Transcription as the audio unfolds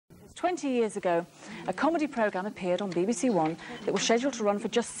20 years ago, a comedy programme appeared on BBC One that was scheduled to run for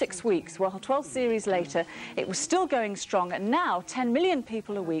just 6 weeks. Well, 12 series later, it was still going strong, and now 10 million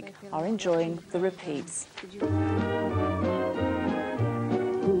people a week are enjoying the repeats. Who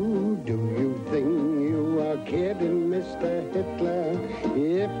do you think you are kidding, Mr. Hitler,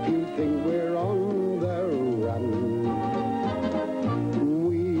 if you think we're on the run?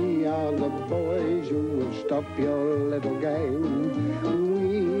 We are the boys who will stop your little game.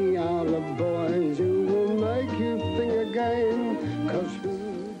 We are the boys who will make you think again, 'cause who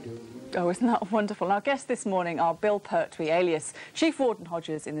do... Oh, isn't that wonderful? Our guests this morning are Bill Pertwee, alias Chief Warden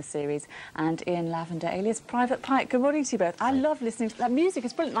Hodges in the series, and Ian Lavender, alias Private Pike. Good morning to you both. I love listening to that music.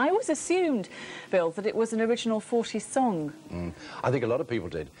 It's brilliant. I always assumed, Bill, that it was an original 40s song. I think a lot of people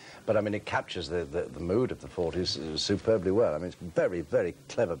did, but I mean, it captures the mood of the 40s superbly well. I mean, it's a very, very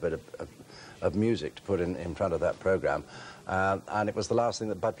clever bit of music to put in front of that programme, and it was the last thing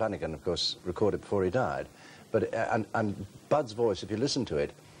that Bud Flanagan, of course, recorded before he died. But and Bud's voice, if you listen to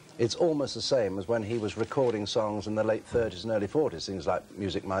it, it's almost the same as when he was recording songs in the late 30s and early 40s, things like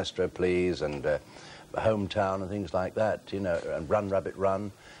Music Maestro Please and Hometown and things like that, you know, and Run Rabbit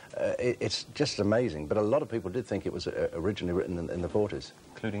Run. It's just amazing, but a lot of people did think it was originally written in the 40s.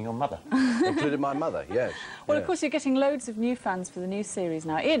 Including your mother. Including my mother, yes. Well, yes. Of course, you're getting loads of new fans for the new series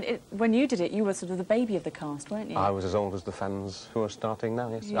now. Ian, when you did it, you were sort of the baby of the cast, weren't you? I was as old as the fans who are starting now,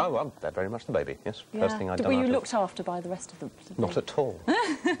 yes. Yeah. Oh, well, they're very much the baby, yes. Yeah. First thing I'd done. Were you looked after by the rest of them? Not at all.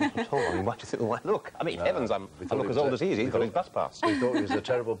 Not at all. I mean, why do you think the way I look? I mean, heavens, I look as old as he is. He's got his bus pass. We thought he was a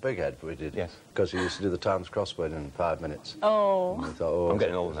terrible big head, we did. Yes. Because he used to do the Times crossword in 5 minutes. Oh. And we thought, oh, I'm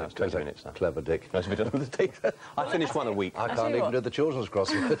getting old now, it's 20 minutes now. Clever dick. I finish one a week. I can't even do the children's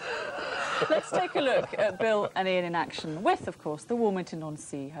crossword. Let's take a look at Bill and Ian in action with, of course, the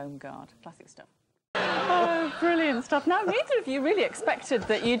Wilmington-on-Sea Home Guard. Classic stuff. Oh, brilliant stuff. Now, neither of you really expected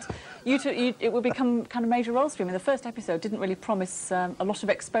that it would become kind of major roles for you. I mean, the first episode didn't really promise a lot of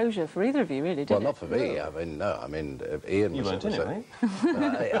exposure for either of you, really, did it? Well, not for me. I mean, no. I mean, Ian you was... weren't in it, right?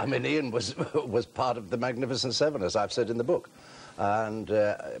 I mean, Ian was part of the Magnificent Seven, as I've said in the book. And,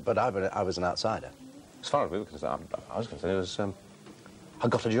 but I was an outsider. As far as we were concerned, I was concerned, it was... I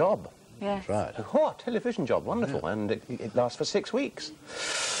got a job. Yes. Right. Oh, a television job, wonderful. Yeah. And it lasts for 6 weeks.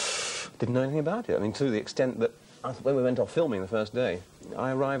 Didn't know anything about it. I mean, to the extent that when we went off filming the first day, I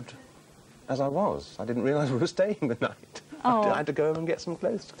arrived as I was. I didn't realise we were staying the night. Oh. I had to go home and get some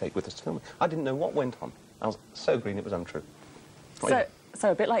clothes to take with us to film. I didn't know what went on. I was so green it was untrue. So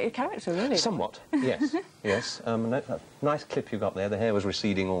a bit like your character, really. Somewhat, yes, yes. Nice clip you got there. The hair was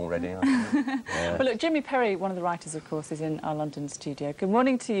receding already. Well, look, Jimmy Perry, one of the writers, of course, is in our London studio. Good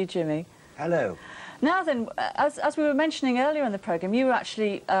morning to you, Jimmy. Hello. Now then, as we were mentioning earlier in the programme, you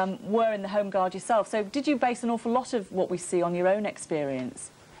actually were in the Home Guard yourself. So did you base an awful lot of what we see on your own experience?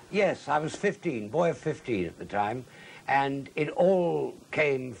 Yes, I was 15, boy of 15 at the time, and it all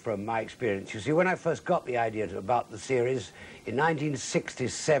came from my experience. You see, when I first got the idea about the series in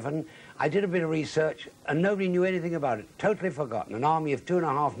 1967, I did a bit of research and nobody knew anything about it. Totally forgotten. An army of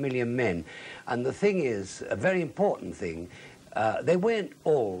 2.5 million men. And the thing is, a very important thing, they weren't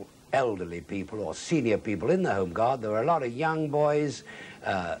all elderly people or senior people in the Home Guard. There were a lot of young boys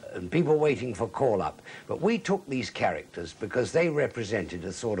and people waiting for call-up. But we took these characters because they represented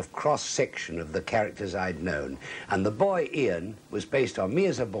a sort of cross-section of the characters I'd known. And the boy, Ian, was based on me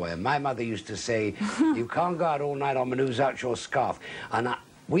as a boy. And my mother used to say, you can't go out all night on manoeuvres out your scarf. And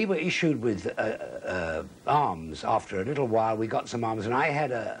we were issued with arms after a little while. We got some arms, and I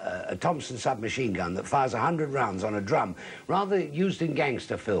had a Thompson submachine gun that fires 100 rounds on a drum, rather used in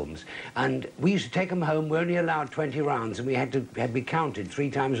gangster films. And we used to take them home. We only allowed 20 rounds, and we had to be counted 3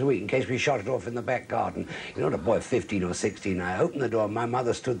 times a week in case we shot it off in the back garden. You know, a boy of 15 or 16, I opened the door, and my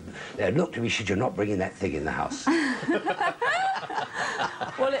mother stood there and looked at me. She said, "You're not bringing that thing in the house."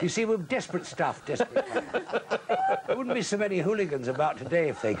 Well, you see, we're desperate stuff, desperate. There wouldn't be so many hooligans about today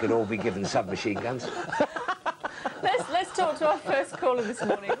if they could all be given submachine guns. Let's talk to our first caller this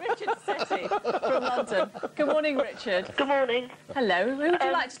morning, Richard Setti from London. Good morning, Richard. Good morning. Hello. Who would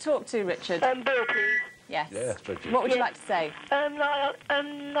you like to talk to, Richard? Bill, please. Yes. Yes, Richard. What would you like to say? I'd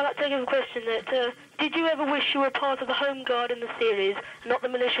like to give a question that, did you ever wish you were part of the Home Guard in the series, not the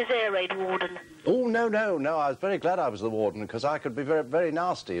militia's air raid warden? Oh, no. I was very glad I was the warden, because I could be very, very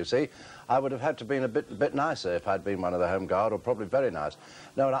nasty, you see. I would have had to been a bit nicer if I'd been one of the Home Guard, or probably very nice.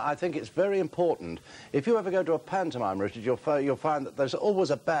 No, and I think it's very important. If you ever go to a pantomime, Richard, you'll find that there's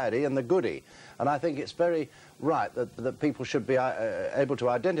always a baddie and the goodie. And I think it's very right that people should be able to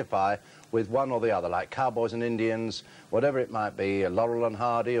identify with one or the other, like Cowboys and Indians, whatever it might be, Laurel and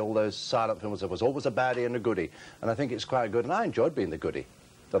Hardy, all those silent films. There was always a baddie and a goodie. And I think it's quite good, and I enjoyed being the goodie.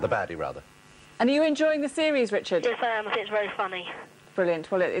 Or the baddie, rather. And are you enjoying the series, Richard? Yes, I am. I think it's very funny.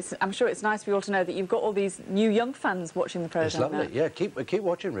 Brilliant. Well, I'm sure it's nice for you all to know that you've got all these new young fans watching the programme. It's lovely. Now. Yeah, keep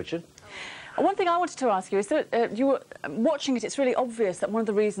watching, Richard. One thing I wanted to ask you is that you were watching it. It's really obvious that one of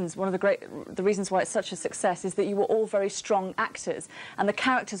the reasons why it's such a success is that you were all very strong actors, and the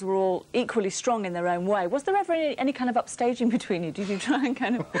characters were all equally strong in their own way. Was there ever any kind of upstaging between you? Did you try and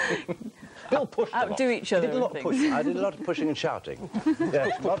kind of Bill pushed outdo each other? He did a lot of pushing. I did a lot of pushing and shouting.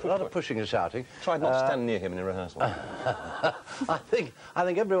 Yes, a lot of pushing and shouting. Tried not to stand near him in a rehearsal. I think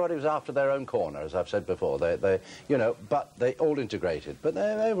everybody was after their own corner, as I've said before. They you know, but they all integrated. But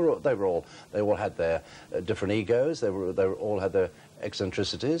they all had their different egos. They all had their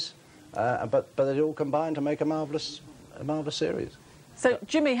eccentricities, but they all combined to make a marvellous series. So,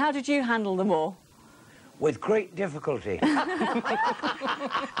 Jimmy, how did you handle them all? With great difficulty.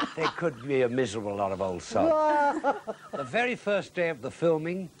 They could be a miserable lot of old sods. The very first day of the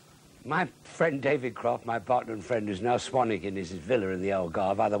filming, my friend David Croft, my partner and friend who's now swanning in his villa in the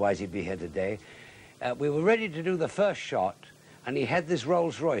Algarve, otherwise he'd be here today, we were ready to do the first shot, and he had this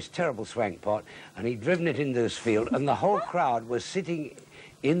Rolls Royce, terrible swank pot, and he'd driven it into this field, and the whole crowd was sitting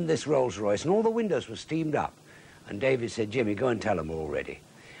in this Rolls Royce, and all the windows were steamed up. And David said, Jimmy, go and tell them we're all ready.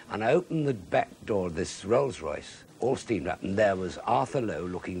 And I opened the back door of this Rolls Royce, all steamed up, and there was Arthur Lowe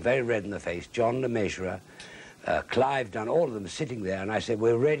looking very red in the face, John Le Measurer, Clive Dunn, all of them sitting there, and I said,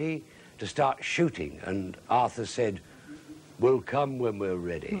 we're ready to start shooting. And Arthur said, we'll come when we're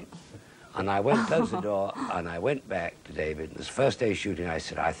ready. And I went, closed the door, and I went back to David. And this first day shooting, I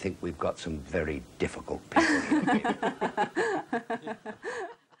said, I think we've got some very difficult people here.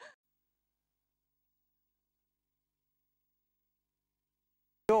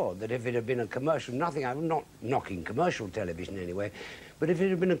 Sure that if it had been a commercial, I'm not knocking commercial television anyway, but if it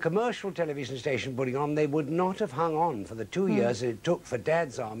had been a commercial television station putting on, they would not have hung on for the 2 years it took for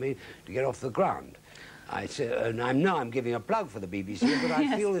Dad's Army to get off the ground. I said, and I'm giving a plug for the BBC, but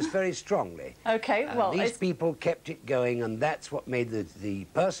I feel this very strongly. Okay, well, these people kept it going, and that's what made the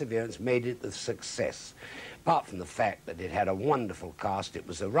perseverance, made it the success. Apart from the fact that it had a wonderful cast, it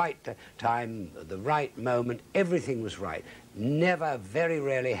was the right time, the right moment, everything was right. Never, very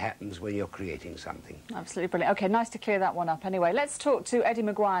rarely happens when you're creating something. Absolutely brilliant. OK, nice to clear that one up anyway. Let's talk to Eddie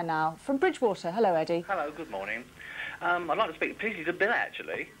Maguire now from Bridgewater. Hello, Eddie. Hello, good morning. I'd like to speak particularly to Bill,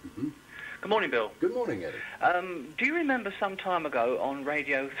 actually. Good morning, Bill. Good morning, Eddie. Do you remember some time ago on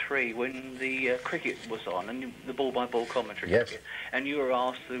Radio 3 when the cricket was on, and the ball-by-ball commentary? Yes. Cricket, and you were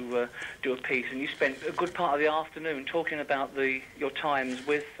asked to do a piece, and you spent a good part of the afternoon talking about your times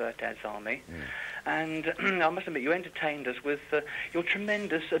with Dad's Army. And I must admit, you entertained us with your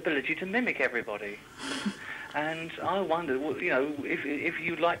tremendous ability to mimic everybody. And I wondered, you know, if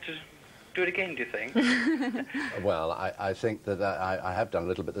you'd like to do it again, do you think? Well, I think that I have done a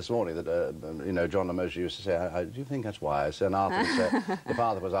little bit this morning. That you know, John Le Measurer used to say, "Do you think that's wise?" And Arthur would say, if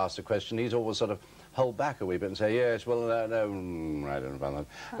Arthur was asked a question, he'd always sort of hold back a wee bit and say, "Yes, well, no, I don't know about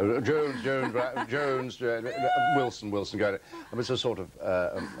that. Jones, Wilson, go." It was a sort of,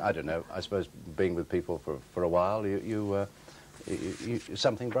 I don't know. I suppose being with people for a while, you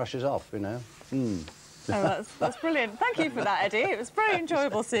something brushes off, you know. Oh, that's brilliant. Thank you for that, Eddie. It was very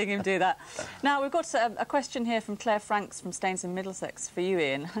enjoyable seeing him do that. Now, we've got a question here from Claire Franks from Staines in Middlesex for you,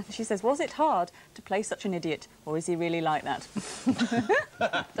 Ian. She says, was it hard to play such an idiot, or is he really like that?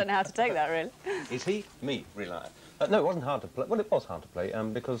 Don't know how to take that, really. Is he? Me, really like that? No, it wasn't hard to play. Well, it was hard to play,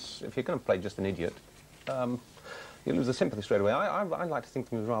 because if you're going to play just an idiot, you lose the sympathy straight away. I like to think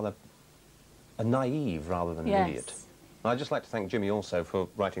of him as rather a naive rather than an idiot. I'd just like to thank Jimmy also for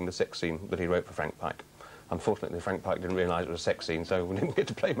writing the sex scene that he wrote for Frank Pike. Unfortunately, Frank Pike didn't realise it was a sex scene, so we didn't get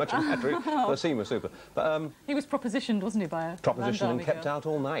to play much of that. The scene was super. But, he was propositioned, wasn't he, by a propositioned and kept out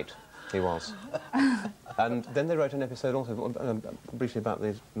all night. He was. And then they wrote an episode also, briefly about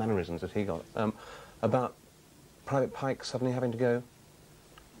these mannerisms that he got, about Private Pike suddenly having to go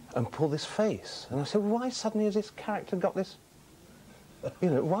and pull this face. And I said, why suddenly has this character got this? You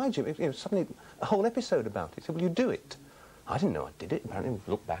know, why, Jimmy? You know, suddenly a whole episode about it. He said, well, you do it. I didn't know I did it. Apparently,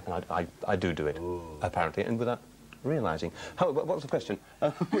 look back and I do it. Ooh. Apparently, and without realising. What was the question?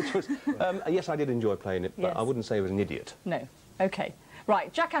 Which was, yes, I did enjoy playing it, but I wouldn't say I was an idiot. No. OK.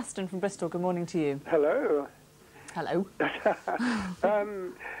 Right, Jack Aston from Bristol, good morning to you. Hello. Hello.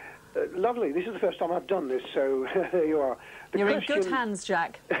 Lovely. This is the first time I've done this, so there you are. You're in good hands,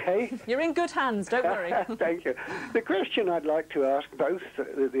 Jack. Hey? You're in good hands, don't worry. Thank you. The question I'd like to ask both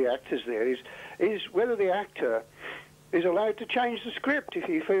the actors there is whether the actor is allowed to change the script if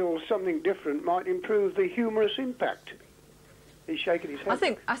he feels something different might improve the humorous impact. He's shaking his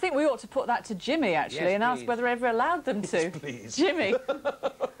head. I think we ought to put that to Jimmy, actually, Yes, and ask please. whether ever allowed them to. Yes, please. Jimmy.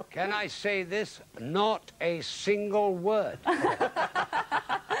 Can I say this? Not a single word.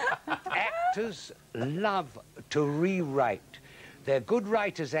 Actors love to rewrite. They're good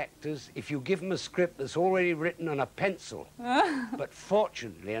writers, actors, if you give them a script that's already written on a pencil. But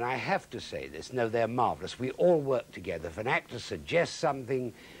fortunately, and I have to say this, no, they're marvellous. We all work together. If an actor suggests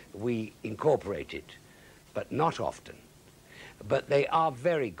something, we incorporate it, but not often. But they are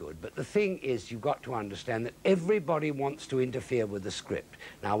very good. But the thing is, you've got to understand that everybody wants to interfere with the script.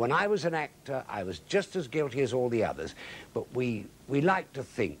 Now, when I was an actor, I was just as guilty as all the others, but we like to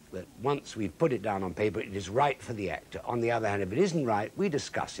think that once we've put it down on paper, it is right for the actor. On the other hand, if it isn't right, we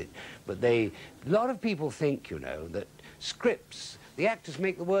discuss it. But a lot of people think, you know, that scripts, the actors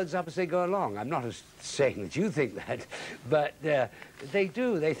make the words up as they go along. I'm not saying that you think that, but they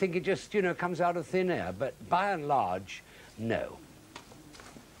do. They think it just, you know, comes out of thin air. But by and large, no.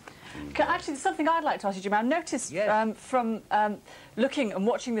 Actually, there's something I'd like to ask you, Jim. I've noticed from looking and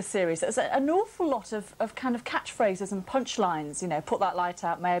watching the series, there's an awful lot of kind of catchphrases and punchlines. You know, put that light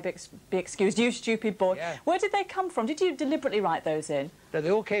out, may I be excused, you stupid boy. Yeah. Where did they come from? Did you deliberately write those in? No, they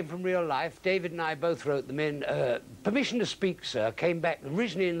all came from real life. David and I both wrote them in. Permission to Speak, Sir, came back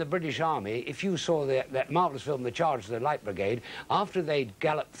originally in the British Army. If you saw that marvellous film, The Charge of the Light Brigade, after they'd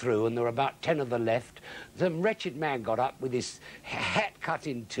galloped through and there were about 10 of the left, some wretched man got up with his hat cut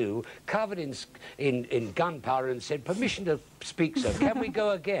in two, covered in gunpowder, and said, "Permission to speak, sir. Can we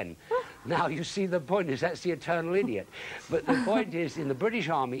go again?" Now, you see, the point is that's the eternal idiot. But the point is, in the British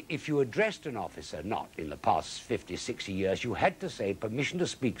Army, if you addressed an officer, not in the past 50, 60 years, you had to say, "Permission to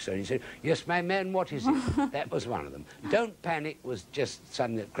speak, sir." And he said, "Yes, my man, what is it?" That was one of them. "Don't panic" was just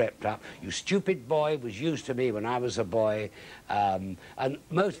something that crept up. "You stupid boy" was used to me when I was a boy. And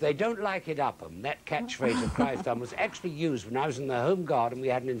they don't like it up 'em. That catchphrase of Christ was actually used when I was in the Home Guard and we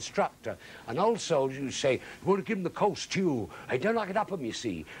had an instructor, an old soldier, who'd say, "You want to give him the cold stew. I don't like it up 'em, you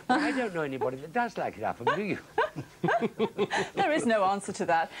see." But I don't know anybody that does like it up 'em, do you? There is no answer to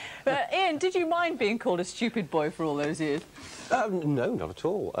that. Ian, did you mind being called a stupid boy for all those years? No, not at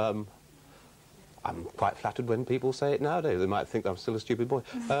all. I'm quite flattered when people say it nowadays. They might think I'm still a stupid boy.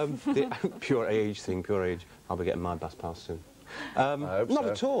 The pure age thing, pure age. I'll be getting my bus pass soon. Not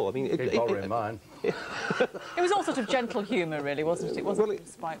at all. I mean, Keep borrowing mine. It was all sort of gentle humour, really, wasn't it? It wasn't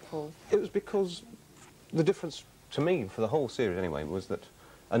spiteful. It was because the difference, to me, for the whole series anyway, was that,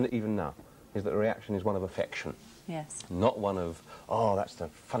 and even now, is that the reaction is one of affection. Yes. Not one of, "Oh, that's the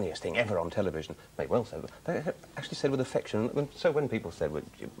funniest thing ever on television." They well said, they actually said with affection. So when people said, "Well,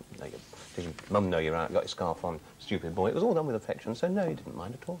 did your mum know you're out, got your scarf on, stupid boy," it was all done with affection, so no, he didn't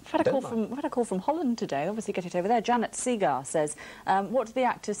mind at all. We had a call from Holland today, obviously get it over there. Janet Seagar says, what do the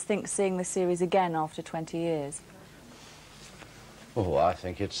actors think seeing the series again after 20 years? Oh, I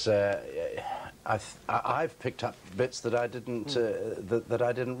think it's... I've picked up bits that I didn't, that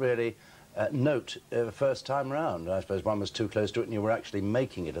I didn't really note first time round. I suppose one was too close to it and you were actually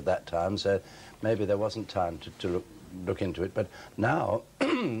making it at that time, so maybe there wasn't time to look into it. But now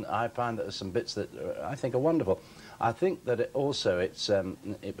I find that there's some bits that I think are wonderful. I think that it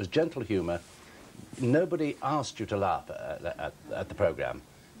was gentle humour. Nobody asked you to laugh at the programme.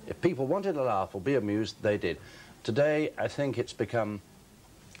 If people wanted to laugh or be amused, they did. Today, I think it's become...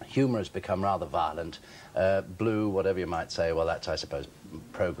 Humour has become rather violent, blue, whatever you might say. Well, that's, I suppose,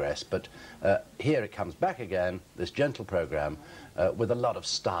 progress. But here it comes back again, this gentle programme, with a lot of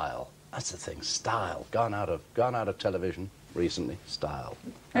style. That's the thing, style. Gone out of television recently, style.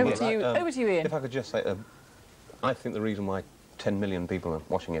 Over to you, Ian. If I could just say, I think the reason why 10 million people are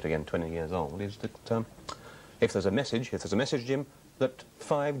watching it again 20 years old is that if there's a message, Jim, that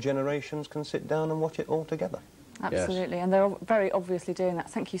 5 generations can sit down and watch it all together. Absolutely, yes. And they're very obviously doing that.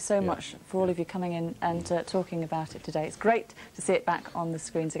 Thank you so much for all of you coming in and talking about it today. It's great to see it back on the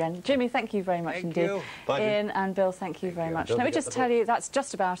screens again. Jimmy, thank you very much indeed. You. Bye, Ian and Bill, thank you very much. Let me just tell you, that's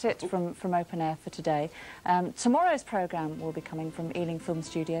just about it from Open Air for today. Tomorrow's programme will be coming from Ealing Film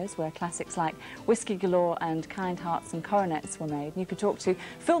Studios, where classics like Whiskey Galore and Kind Hearts and Coronets were made. And you can talk to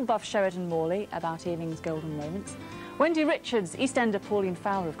film buff Sheridan Morley about Ealing's golden moments. Wendy Richards, EastEnder Pauline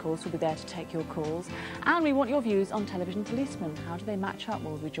Fowler, of course, will be there to take your calls. And we want your views on television policemen. How do they match up?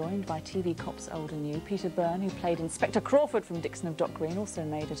 We'll be joined by TV cops old and new. Peter Byrne, who played Inspector Crawford from Dixon of Dock Green, also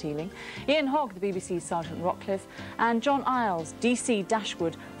made at Ealing. Ian Hogg, the BBC's Sergeant Rockcliffe. And John Isles, DC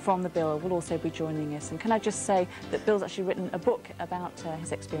Dashwood from The Bill, will also be joining us. And can I just say that Bill's actually written a book about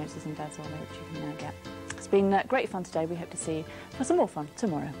his experiences in Dad's Army, which you can now get. It's been great fun today. We hope to see you for some more fun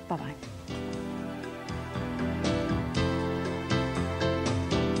tomorrow. Bye-bye.